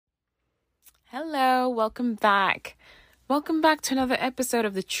Hello, welcome back. Welcome back to another episode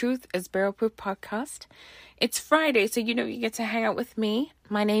of the Truth is Barrel Proof podcast. It's Friday, so you get to hang out with me.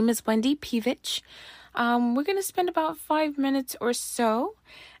 My name is Wendy Pivich. We're going to spend about 5 minutes or so,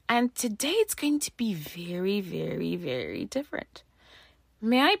 and today it's going to be very, very, very different.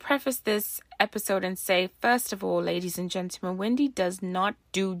 May I preface this episode and say, first of all, ladies and gentlemen, Wendy does not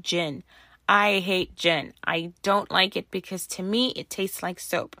do gin. I hate gin. I don't like it because to me, it tastes like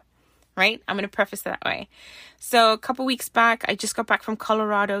soap. Right? I'm going to preface that way. So a couple weeks back, I just got back from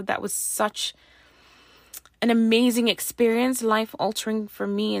Colorado. That was such an amazing experience, life-altering for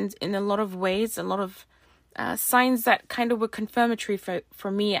me in a lot of ways, a lot of signs that kind of were confirmatory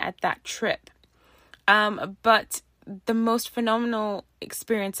for me at that trip. But the most phenomenal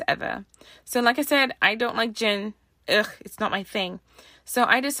experience ever. So like I said, I don't like gin. It's not my thing. So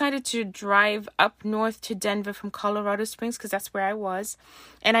I decided to drive up north to Denver from Colorado Springs because that's where I was.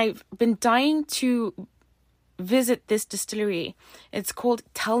 And I've been dying to visit this distillery. It's called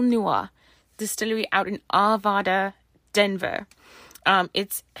Talnua Distillery out in Arvada, Denver.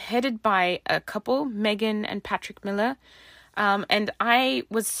 It's headed by a couple, Megan and Patrick Miller. And I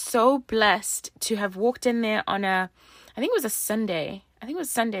was so blessed to have walked in there on I think it was a Sunday. I think it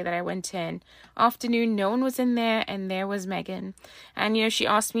was Sunday that I went in. Afternoon, no one was in there, and there was Megan. And, she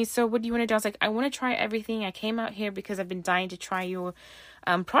asked me, so what do you want to do? I was like, I want to try everything. I came out here because I've been dying to try your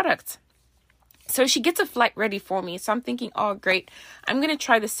products. So she gets a flight ready for me. So I'm thinking, oh, great. I'm going to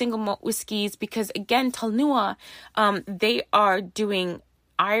try the single malt whiskeys because, again, Talnua, they are doing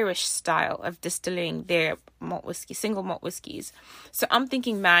Irish style of distilling their malt whiskey, single malt whiskeys. So I'm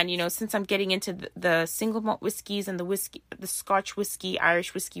thinking, man, since I'm getting into the single malt whiskeys and the Scotch whiskey,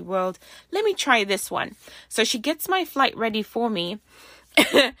 Irish whiskey world, let me try this one. So she gets my flight ready for me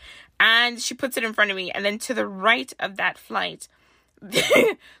and she puts it in front of me. And then to the right of that flight,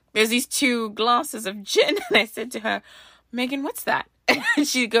 there's these 2 glasses of gin. And I said to her, Megan, what's that? And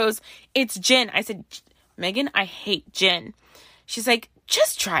she goes, it's gin. I said, Megan, I hate gin. She's like,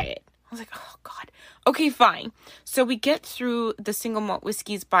 just try it. I was like, oh God. Okay, fine. So we get through the single malt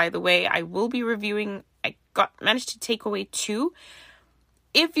whiskeys, by the way. I will be reviewing. I managed to take away 2.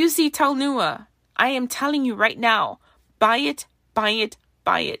 If you see Talnua, I am telling you right now, buy it, buy it,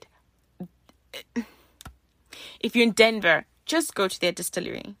 buy it. If you're in Denver, just go to their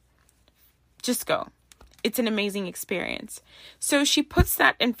distillery. Just go. It's an amazing experience. So she puts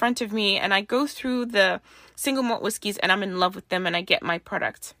that in front of me and I go through the single malt whiskeys and I'm in love with them and I get my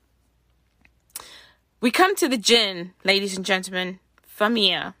product. We come to the gin, ladies and gentlemen,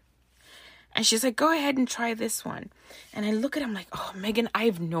 Famia. And she's like, go ahead and try this one. And I look at him like, oh, Megan, I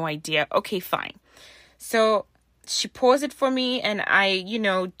have no idea. Okay, fine. So she pours it for me and I,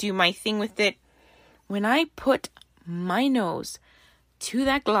 do my thing with it. When I put my nose to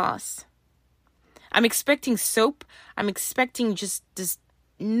that glass, I'm expecting soap. I'm expecting just this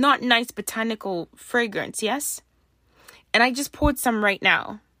not nice botanical fragrance, yes? And I just poured some right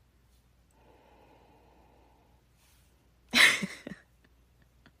now.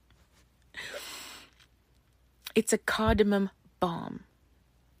 It's a cardamom balm.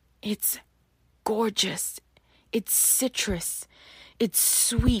 It's gorgeous. It's citrus. It's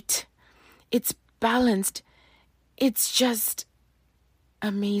sweet. It's balanced. It's just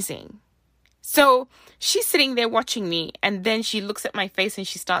amazing. So she's sitting there watching me and then she looks at my face and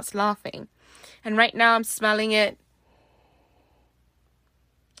she starts laughing. And right now I'm smelling it.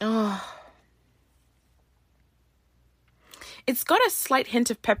 Oh. It's got a slight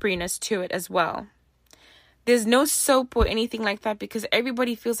hint of pepperiness to it as well. There's no soap or anything like that because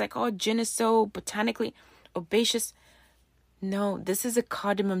everybody feels like, oh, gin is so botanically herbaceous. No, this is a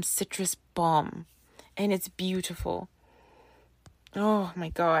cardamom citrus balm and it's beautiful. Oh my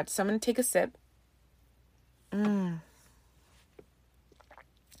God. So I'm going to take a sip.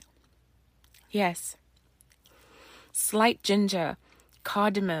 Yes. Slight ginger,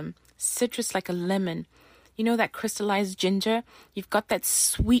 cardamom, citrus like a lemon. That crystallized ginger? You've got that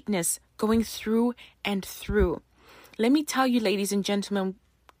sweetness going through and through. Let me tell you, ladies and gentlemen,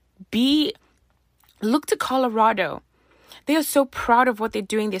 look to Colorado. They are so proud of what they're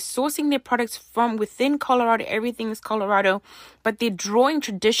doing. They're sourcing their products from within Colorado. Everything is Colorado, but they're drawing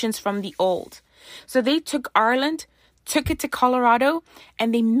traditions from the old. So they took Ireland, took it to Colorado,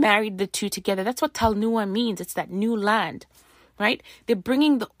 and they married the two together. That's what Talnua means. It's that new land, right? They're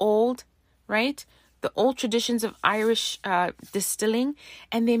bringing the old, right? The old traditions of Irish distilling,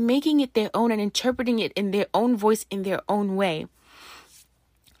 and they're making it their own and interpreting it in their own voice, in their own way.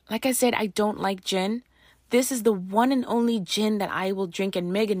 Like I said, I don't like gin. this is the one and only gin that I will drink,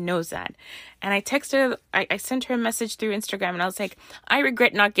 and Megan knows that. And I texted her, I sent her a message through Instagram, and I was like, I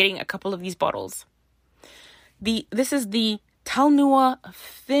regret not getting a couple of these bottles. This is the Talnua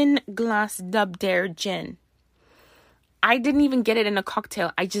Thin Glass Dub Dare Gin. I didn't even get it in a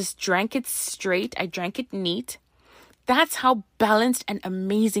cocktail. I just drank it straight. I drank it neat. That's how balanced and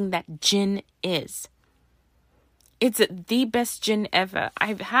amazing that gin is. It's the best gin ever.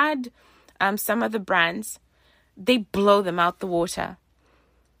 I've had some other brands. They blow them out the water.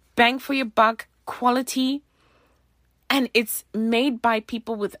 Bang for your buck, quality. And it's made by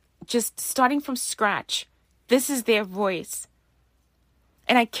people with just starting from scratch. This is their voice.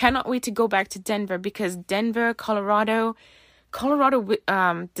 And I cannot wait to go back to Denver, because Denver, Colorado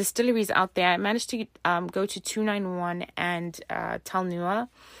distilleries out there. I managed to go to 291 and Talnua,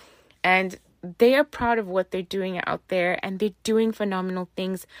 and they are proud of what they're doing out there, and they're doing phenomenal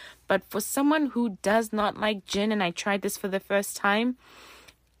things. But for someone who does not like gin, and I tried this for the first time,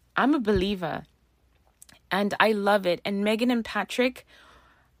 I'm a believer, and I love it. And Megan and Patrick,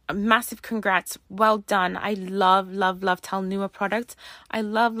 a massive congrats. Well done. I love Talnua products. I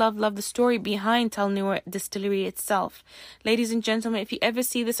love the story behind Talnua Distillery itself. Ladies and gentlemen, if you ever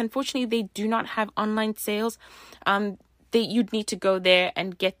see this, unfortunately, they do not have online sales. You'd need to go there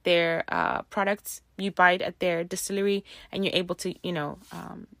and get their products. You buy it at their distillery, and you're able to,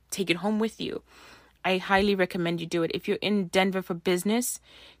 take it home with you. I highly recommend you do it. If you're in Denver for business,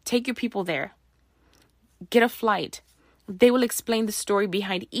 take your people there. Get a flight. They will explain the story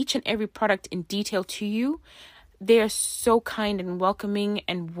behind each and every product in detail to you. They are so kind and welcoming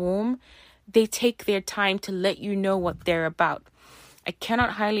and warm. They take their time to let you know what they're about. I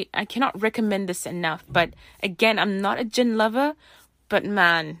cannot recommend this enough. But again, I'm not a gin lover, but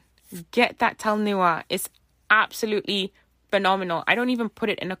man, get that Talnua. It's absolutely phenomenal. I don't even put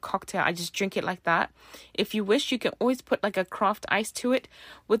it in a cocktail. I just drink it like that. If you wish, you can always put like a craft ice to it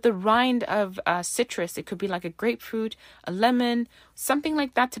with the rind of citrus. It could be like a grapefruit, a lemon, something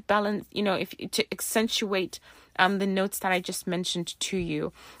like that to balance, to accentuate the notes that I just mentioned to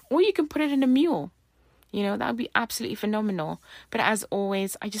you. Or you can put it in a mule. That would be absolutely phenomenal. But as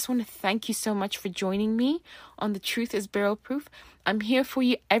always, I just want to thank you so much for joining me on The Truth is Barrel Proof. I'm here for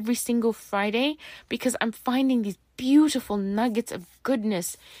you every single Friday, because I'm finding these beautiful nuggets of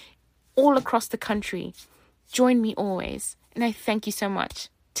goodness all across the country. Join me always. And I thank you so much.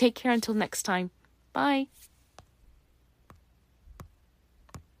 Take care until next time. Bye.